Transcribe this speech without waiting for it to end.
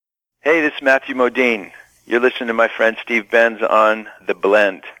Hey, this is Matthew Modine. You're listening to my friend Steve Benz on The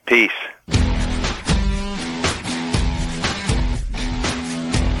Blend. Peace.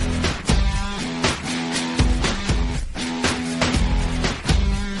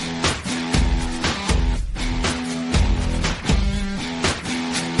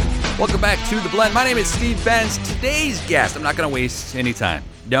 Welcome back to The Blend. My name is Steve Benz. Today's guest, I'm not going to waste any time.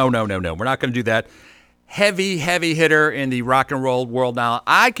 No. We're not going to do that. Heavy hitter in the rock and roll world now.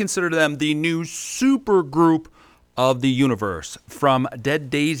 I consider them the new super group of the universe. From Dead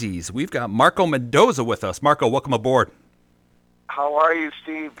Daisies, we've got Marco Mendoza with us. Marco, welcome aboard. How are you,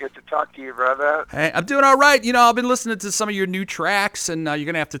 Steve? Good to talk to you, brother. Hey, I'm doing all right. You know, I've been listening to some of your new tracks, and you're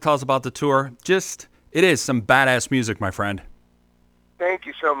going to have to tell us about the tour. It is some badass music, my friend. Thank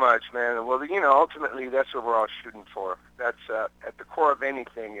you so much, man. Well, ultimately, that's what we're all shooting for. That's at the core of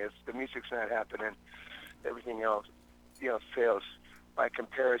anything. Is the music's not happening, everything else, fails by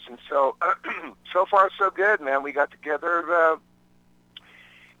comparison. So, so far so good, man. We got together,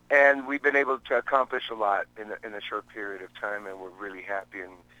 and we've been able to accomplish a lot in a short period of time, and we're really happy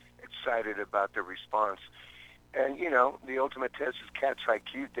and excited about the response. And the ultimate test is cats like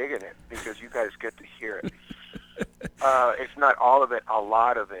you digging it, because you guys get to hear it. It's not all of it, a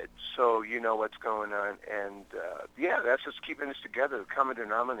lot of it. So you know what's going on, and that's what's keeping us together. The common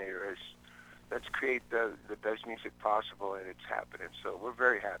denominator is let's create the best music possible, and it's happening. So we're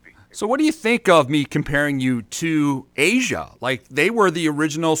very happy. So what do you think of me comparing you to Asia? Like, they were the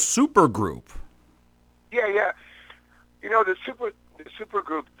original super group. Yeah. The super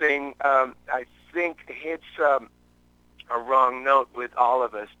group thing, I think hits a wrong note with all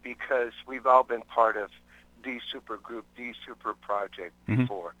of us, because we've all been part of the super group, the super project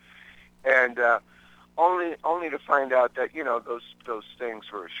before, and only to find out that those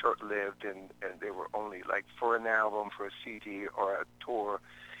things were short-lived, and they were only like for an album, for a CD or a tour,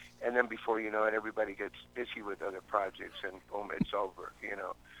 and then before you know it, everybody gets busy with other projects, and boom, it's over.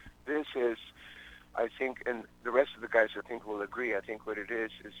 This is, I think, and the rest of the guys I think will agree. I think what it is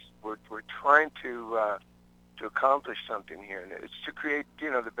we're trying to accomplish something here, and it's to create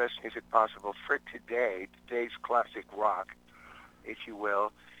the best music possible for today's classic rock, if you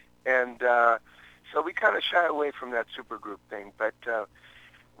will, and so we kind of shy away from that supergroup thing, but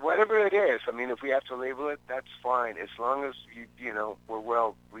whatever it is, I mean, if we have to label it, that's fine, as long as we're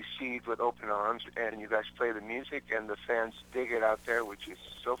well received with open arms, and you guys play the music and the fans dig it out there, which is,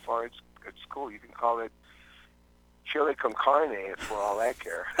 so far it's cool. You can call it chili con carne for all I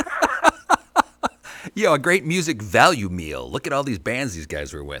care. A great music value meal. Look at all these bands these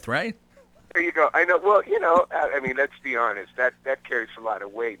guys were with, right? There you go. I know. Well, I mean, let's be honest. That carries a lot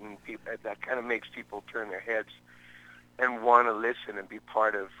of weight, and that kind of makes people turn their heads and want to listen and be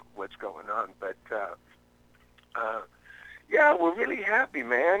part of what's going on. But we're really happy,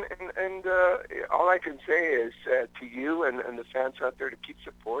 man. And all I can say is to you and the fans out there to keep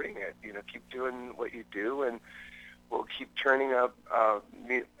supporting it. Keep doing what you do, and we'll keep turning up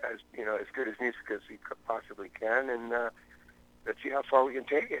as good as music as we possibly can, and let's see how far we can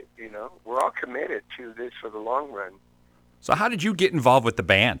take it. We're all committed to this for the long run. So how did you get involved with the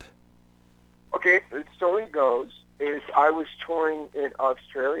band? Okay, the story goes is I was touring in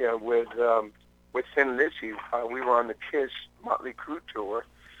Australia with Thin Lizzy. We were on the Kiss Motley Crue tour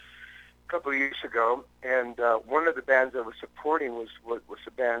a couple of years ago, and one of the bands I was supporting was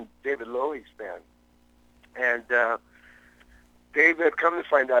the band, David Lowey's band. And David, come to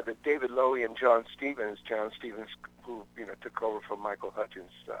find out that David Lowy and John Stevens, who took over from Michael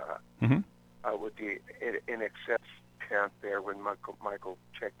Hutchins with the In Excess camp there when Michael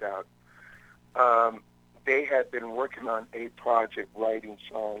checked out, they had been working on a project, writing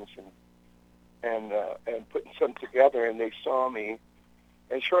songs and putting some together, and they saw me.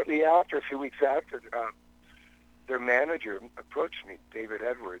 And shortly after, a few weeks after, their manager approached me, David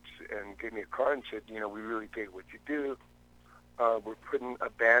Edwards, and gave me a card and said, we really dig what you do. We're putting a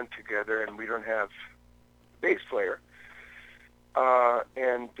band together, and we don't have a bass player.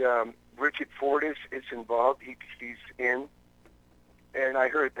 And Richard Ford is involved. He's in. And I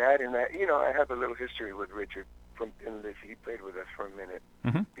heard that, and I have a little history with Richard from Thin Lizzy. He played with us for a minute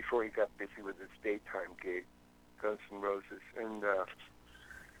before he got busy with his daytime gig, Guns N' Roses. And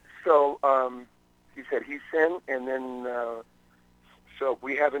so he said he's in, and then so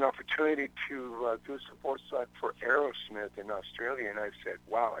we have an opportunity to do a support slot for Aerosmith in Australia, and I said,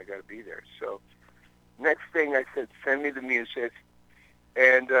 wow, I got to be there. So next thing I said, send me the music,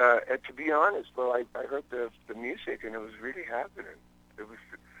 and to be honest, well, I heard the music, and it was really happening.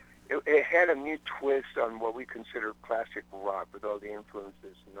 It had a new twist on what we consider classic rock with all the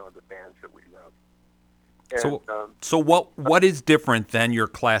influences and all the bands that we love. And So what is different than your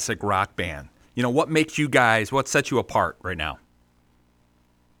classic rock band? What makes you guys, what sets you apart right now?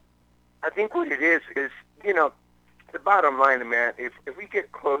 I think what it is, the bottom line, man, if we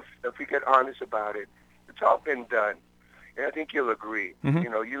get close, if we get honest about it, it's all been done. And I think you'll agree. Mm-hmm.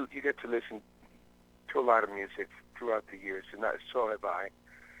 You get to listen to a lot of music throughout the years, and so have I.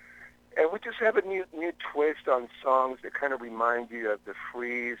 And we just have a new twist on songs that kind of remind you of the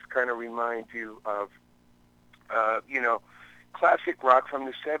Freeze, kind of remind you of, classic rock from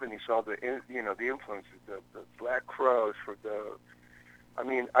the 70s, all the influences, the Black Crowes,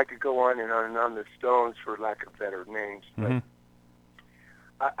 I could go on and on, the Stones, for lack of better names. Mm-hmm.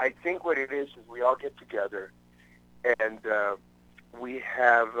 But I think what it is we all get together, and we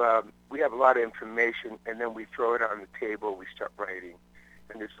have a lot of information, and then we throw it on the table, we start writing,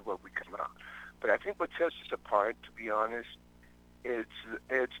 and this is what we come out. But I think what sets us apart, to be honest,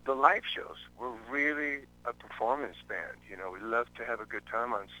 it's the live shows. We're really a performance band. We love to have a good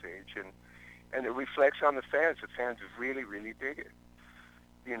time on stage, and it reflects on the fans. The fans really, really dig it.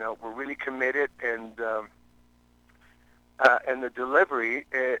 We're really committed, and the delivery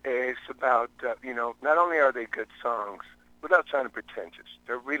is about, not only are they good songs, without sounding pretentious,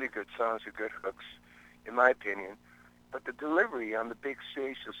 they're really good songs with good hooks, in my opinion, but the delivery on the big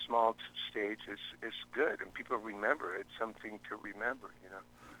stage, the small stage, is good, and people remember it. It's something to remember,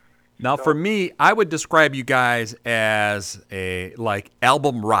 Now, for me, I would describe you guys as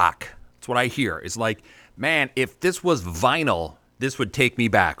album rock. That's what I hear. It's like, man, if this was vinyl, this would take me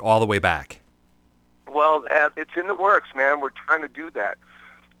back, all the way back. Well, it's in the works, man. We're trying to do that.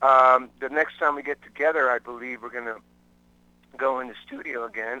 The next time we get together, I believe we're going to go in the studio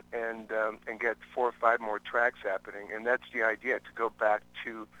again and get 4 or 5 more tracks happening. And that's the idea, to go back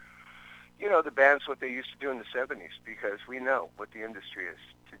to, the bands, what they used to do in the 70s, because we know what the industry is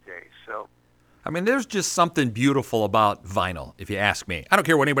today. So, there's just something beautiful about vinyl, if you ask me. I don't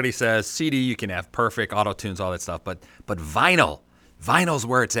care what anybody says. CD, you can have perfect auto-tunes, all that stuff. But vinyl's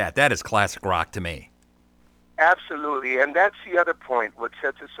where it's at. That is classic rock to me. Absolutely. And that's the other point. What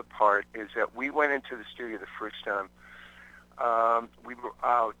sets us apart is that we went into the studio the first time. We were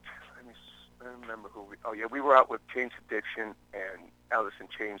out, I remember we were out with Jane's Addiction and Alice in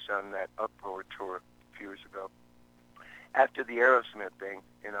Chains on that Uproar tour a few years ago, after the Aerosmith thing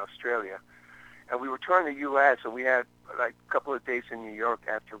in Australia. And we were touring the U.S., and we had a couple of days in New York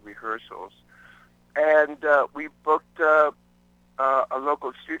after rehearsals. And we booked a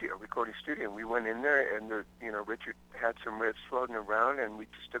local studio, recording studio. And we went in there, and Richard had some riffs floating around, and we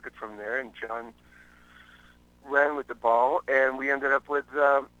just took it from there. And John ran with the ball, and we ended up with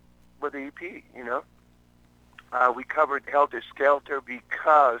the EP. We covered Helter Skelter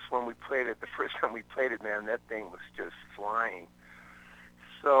because when we played it, the first time we played it, man, that thing was just flying.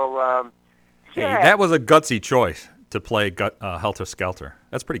 So, yeah, that was a gutsy choice to play Helter Skelter.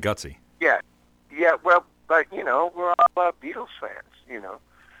 That's pretty gutsy. Yeah. Well, but we're all Beatles fans,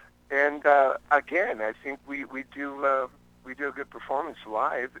 and again, I think we do a good performance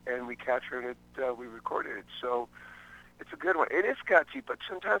live, and we captured it, we recorded it, so it's a good one. It is gutsy, but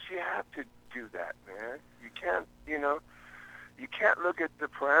sometimes you have to do that, man. You can't look at the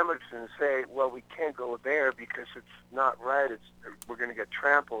parameters and say, well, we can't go there because it's not right. We're going to get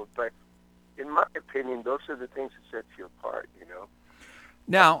trampled. But in my opinion, those are the things that set you apart,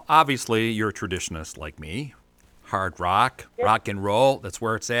 Now, obviously, you're a traditionalist like me. Hard rock, rock and roll, that's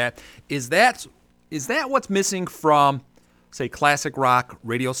where it's at. Is that what's missing from, say, classic rock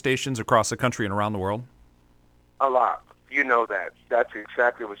radio stations across the country and around the world? A lot. You know that. That's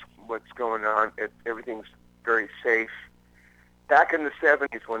exactly what's going on. Everything's very safe. Back in the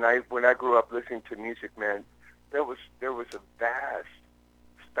 70s, when I grew up listening to music, man, there was a vast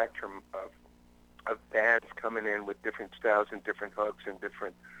spectrum of bands coming in with different styles and different hooks and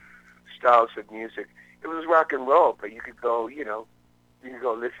different styles of music. It was rock and roll, but you could go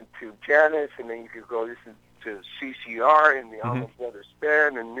listen to Janis, and then you could go listen to CCR and the Allman Brothers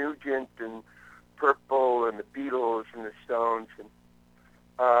Band and Nugent and Purple and the Beatles and the Stones, and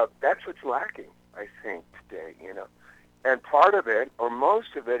that's what's lacking, I think, today, And part of it, or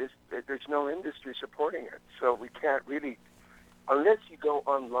most of it, is that there's no industry supporting it. So we can't really, unless you go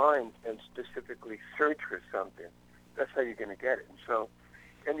online and specifically search for something, that's how you're going to get it. And so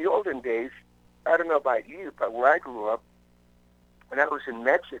in the olden days, I don't know about you, but where I grew up, when I was in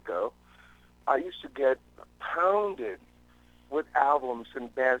Mexico, I used to get pounded with albums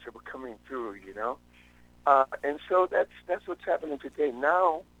and bands that were coming through, and so that's what's happening today.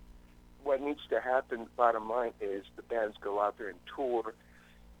 Now, what needs to happen, bottom line, is the bands go out there and tour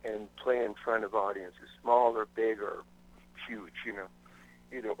and play in front of audiences, small or big or huge,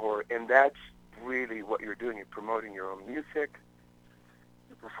 either or. And that's really what you're doing. You're promoting your own music,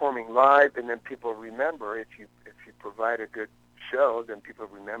 you're performing live, and then people remember. If you provide a good show, then people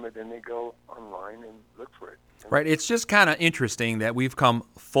remember. Then they go online and look for it. Right. It's just kind of interesting that we've come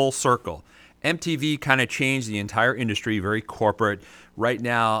full circle. MTV kind of changed the entire industry, very corporate. Right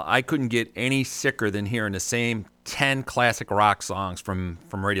now, I couldn't get any sicker than hearing the same 10 classic rock songs from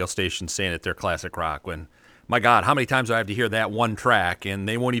radio stations saying that they're classic rock when, my God, how many times do I have to hear that one track and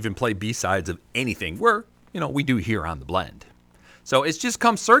they won't even play B-sides of anything? We do here on The Blend. So it's just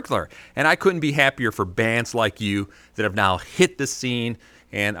come circular. And I couldn't be happier for bands like you that have now hit the scene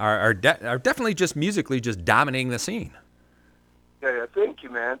and are definitely just musically just dominating the scene. Yeah, thank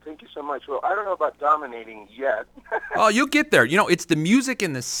you, man. Thank you so much. Well, I don't know about dominating yet. Oh, you'll get there. It's the music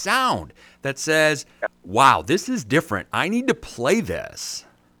and the sound that says, wow, this is different. I need to play this.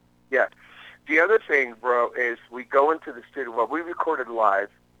 Yeah. The other thing, bro, is we go into the studio. What we recorded live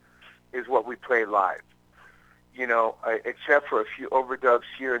is what we play live. Except for a few overdubs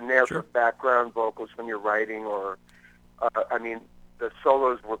here and there for background vocals when you're writing or, the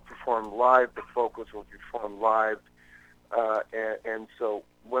solos were performed live, the vocals were performed live. And so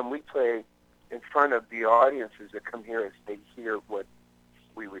when we play in front of the audiences that come here, they hear what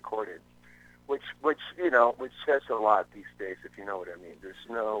we recorded, which says a lot these days, if you know what I mean. There's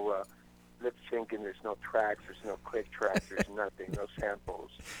no lip syncing, there's no tracks, there's no click tracks, there's nothing, no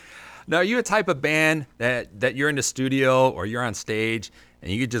samples. Now, are you a type of band that you're in the studio or you're on stage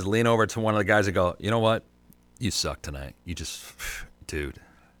and you could just lean over to one of the guys and go, you know what? You suck tonight. You just, dude.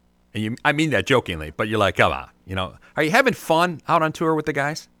 And I mean that jokingly, but you're like, come on. Are you having fun out on tour with the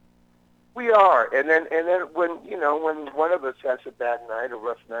guys? We are. And then when one of us has a bad night, a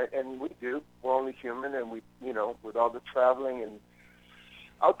rough night, and we do, we're only human, and we, with all the traveling, and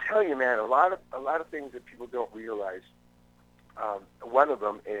I'll tell you, man, a lot of things that people don't realize. One of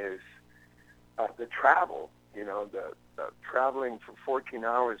them is the travel, the traveling for 14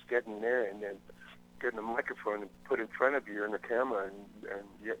 hours, getting there, and then getting a microphone and put in front of you and the camera, and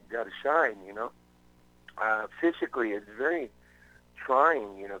you got to shine, Physically, it's very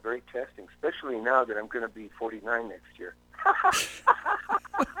trying, very testing, especially now that I'm going to be 49 next year.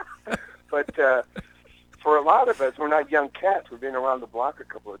 But for a lot of us, we're not young cats. We've been around the block a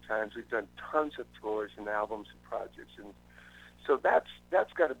couple of times. We've done tons of tours and albums and projects, and so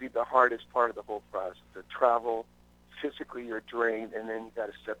that's got to be the hardest part of the whole process. The travel, physically you're drained, and then you got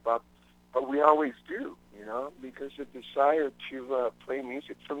to step up. But we always do, because the desire to play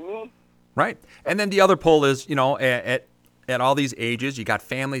music for me. Right. And then the other pull is, at all these ages, you got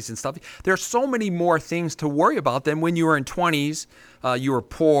families and stuff. There's so many more things to worry about than when you were in 20s, you were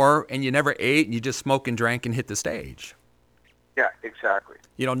poor and you never ate and you just smoked and drank and hit the stage. Yeah, exactly.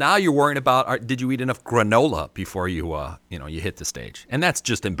 Now you're worrying about, did you eat enough granola before you hit the stage? And that's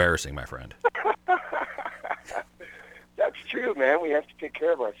just embarrassing, my friend. That's true, man. We have to take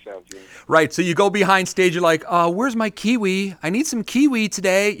care of ourselves. Right. So you go behind stage, you're like, where's my kiwi? I need some kiwi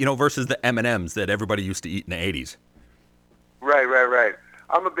today, versus the M&Ms that everybody used to eat in the 80s. Right.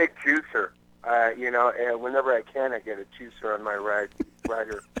 I'm a big juicer. And whenever I can, I get a juicer on my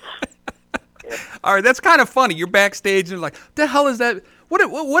rider. Yeah. All right, that's kind of funny. You're backstage and like, the hell is that?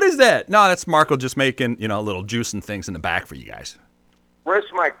 What is that? No, that's Marco just making, a little juice and things in the back for you guys. Where's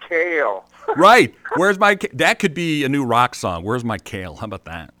my kale? Right. That could be a new rock song. Where's my kale? How about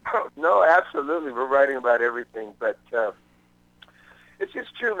that? Oh, no, absolutely. We're writing about everything, but it's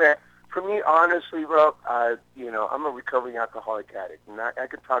just true, man. For me, honestly, bro, I'm a recovering alcoholic addict, and I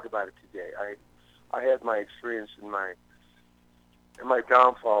can talk about it today. I had my experience in my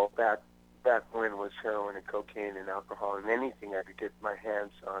downfall back when it was heroin and cocaine and alcohol and anything I could get my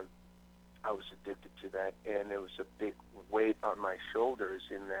hands on. I was addicted to that, and it was a big weight on my shoulders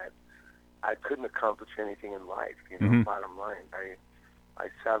in that I couldn't accomplish anything in life, bottom line. I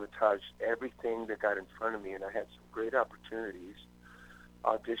sabotaged everything that got in front of me, and I had some great opportunities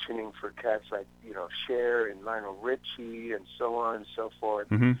auditioning for cats like, Cher and Lionel Richie and so on and so forth.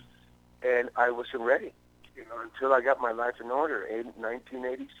 Mm-hmm. And I wasn't ready, until I got my life in order in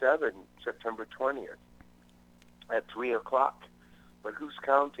 1987, September 20th, at 3 o'clock. But who's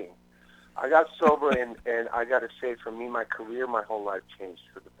counting? I got sober, and I got to say, for me, my career, my whole life changed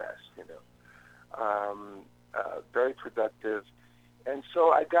for the best, very productive. And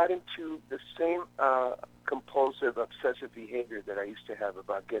so I got into the same compulsive, obsessive behavior that I used to have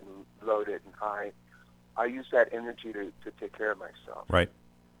about getting loaded and high. I use that energy to take care of myself. Right.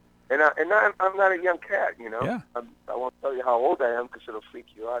 And I'm not a young cat, Yeah. I won't tell you how old I am because it'll freak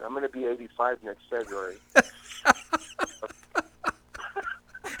you out. I'm going to be 85 next February.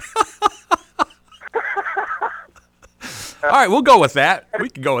 All right, we'll go with that. We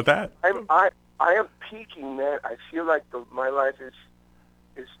can go with that. I am peaking, man. I feel like my life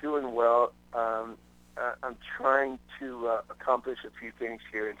is doing well. I'm trying to accomplish a few things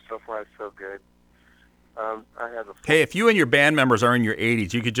here, and so far it's so good. I have a. Hey, if you and your band members are in your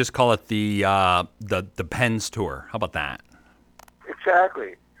 80s, you could just call it the Benz tour. How about that?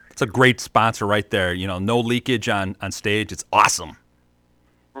 Exactly. It's a great sponsor right there. You know, no leakage on stage. It's awesome.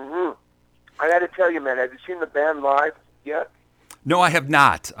 Mm-hmm. I got to tell you, man. Have you seen the band live yet? No, I have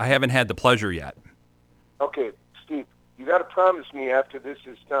not. I haven't had the pleasure yet. Okay, Steve, you got to promise me after this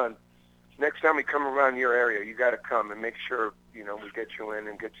is done, next time we come around your area, you got to come and make sure, we get you in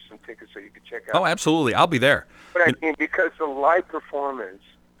and get you some tickets so you can check out. Oh, absolutely. I'll be there. But I mean, because the live performance,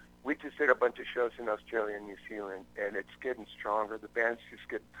 we just did a bunch of shows in Australia and New Zealand, and it's getting stronger. The bands just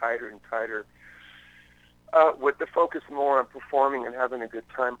get tighter and tighter. With the focus more on performing and having a good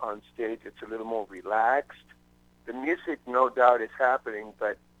time on stage, it's a little more relaxed. The music, no doubt, is happening,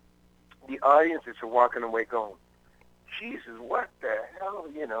 but the audiences are walking away going, Jesus, what the hell,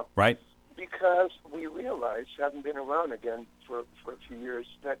 Right. Because we realize, having been around again for a few years,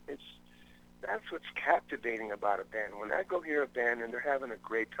 that that's what's captivating about a band. When I go hear a band and they're having a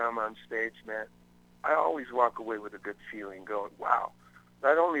great time on stage, man, I always walk away with a good feeling going, wow,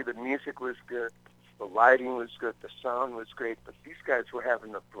 not only the music was good, the lighting was good, the sound was great, but these guys were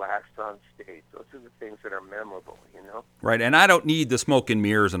having a blast on stage. Those are the things that are memorable, Right, and I don't need the smoke and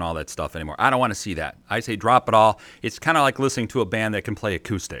mirrors and all that stuff anymore. I don't want to see that. I say drop it all. It's kind of like listening to a band that can play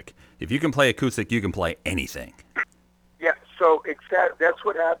acoustic. If you can play acoustic, you can play anything. Yeah, so that's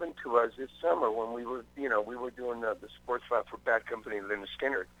what happened to us this summer when we were doing the sports lab for Bad Company and Lynyrd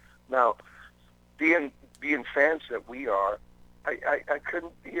Skynyrd. Now, being fans that we are, I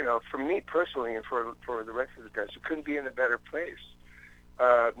couldn't, for me personally and for the rest of the guys, we couldn't be in a better place,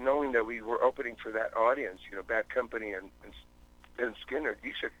 knowing that we were opening for that audience, Bad Company and Skynyrd.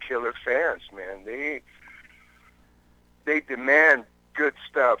 These are killer fans, man. They demand good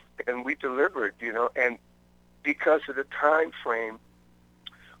stuff, and we delivered, and because of the time frame,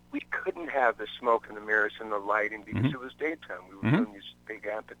 we couldn't have the smoke and the mirrors and the lighting because it was daytime. We were doing these big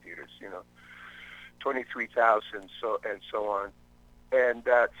amphitheaters, 23,000 and so on. And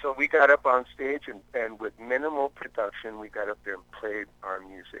so we got up on stage and with minimal production, we got up there and played our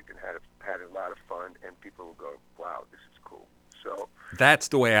music and had a lot of fun. And people would go, "Wow, this is cool." So that's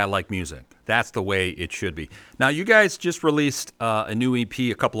the way I like music. That's the way it should be. Now, you guys just released a new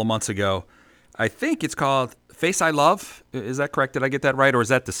EP a couple of months ago. I think it's called Face I Love. Is that correct? Did I get that right, or is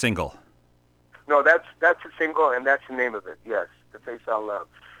that the single? No, that's a single, and that's the name of it. Yes, The Face I Love.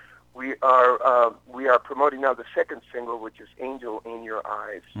 We are promoting now the second single, which is Angel in Your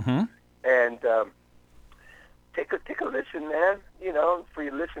Eyes. Mm-hmm. And take a listen, man. For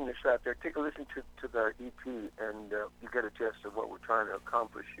your listeners out there, take a listen to the EP, and you get a gist of what we're trying to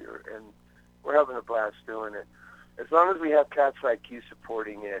accomplish here. And we're having a blast doing it. As long as we have cats like you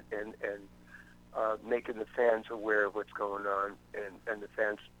supporting it and making the fans aware of what's going on, and the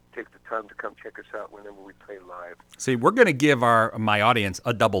fans take the time to come check us out whenever we play live. See, we're going to give my audience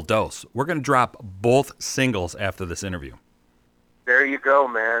a double dose. We're going to drop both singles after this interview. There you go,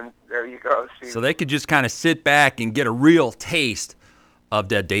 man. There you go. See? So they could just kind of sit back and get a real taste of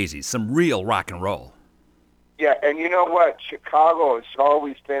Dead Daisies, some real rock and roll. Yeah, and you know what? Chicago has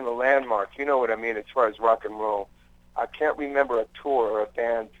always been a landmark. You know what I mean as far as rock and roll. I can't remember a tour or a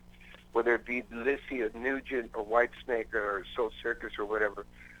band, whether it be Lissy or Nugent or Whitesnake or Soul Circus or whatever,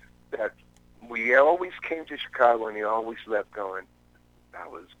 that we always came to Chicago and they always left going,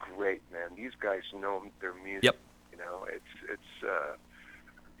 that was great, man. These guys know their music. Yep. It's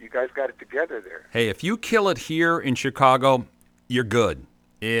you guys got it together there. Hey, if you kill it here in Chicago, you're good.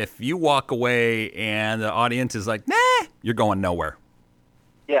 If you walk away and the audience is like, nah, you're going nowhere.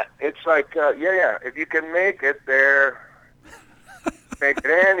 Yeah, it's like, if you can make it there, make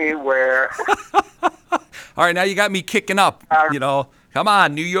it anywhere. All right, now you got me kicking up, Come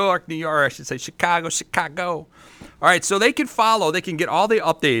on, New York, I should say Chicago. All right, so they can get all the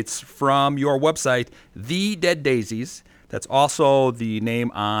updates from your website, The Dead Daisies. That's also the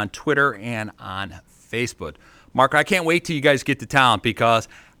name on Twitter and on Facebook. Mark, I can't wait till you guys get to town because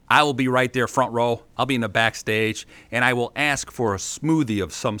I will be right there front row. I'll be in the backstage, and I will ask for a smoothie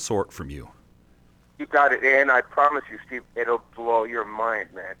of some sort from you. You got it, and I promise you, Steve, it'll blow your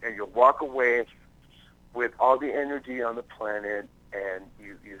mind, man. And you'll walk away with all the energy on the planet, and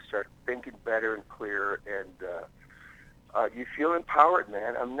you start thinking better and clearer, and you feel empowered,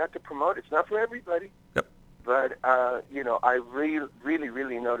 man. I'm not to promote it. It's not for everybody. Yep. But, I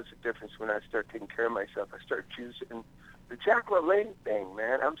really notice a difference when I start taking care of myself. I start choosing the Jack LaLanne thing,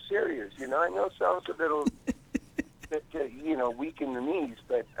 man. I'm serious. I know it sounds a little, weak in the knees,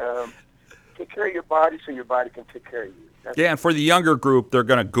 but Take care of your body so your body can take care of you. And for the younger group, they're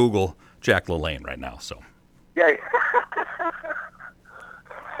going to Google Jack LaLanne right now. So. Yeah.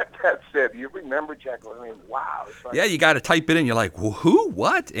 That's it. You remember Jack LaLanne? Wow. Yeah, you got to type it in. You're like, who?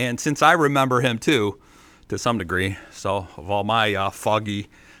 What? And since I remember him too, to some degree, so of all my foggy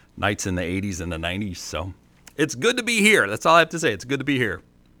nights in the 80s and the 90s, so it's good to be here. That's all I have to say. It's good to be here.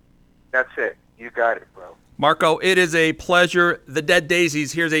 That's it. You got it, bro. Marco, it is a pleasure. The Dead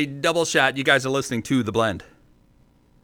Daisies, here's a double shot. You guys are listening to The Blend.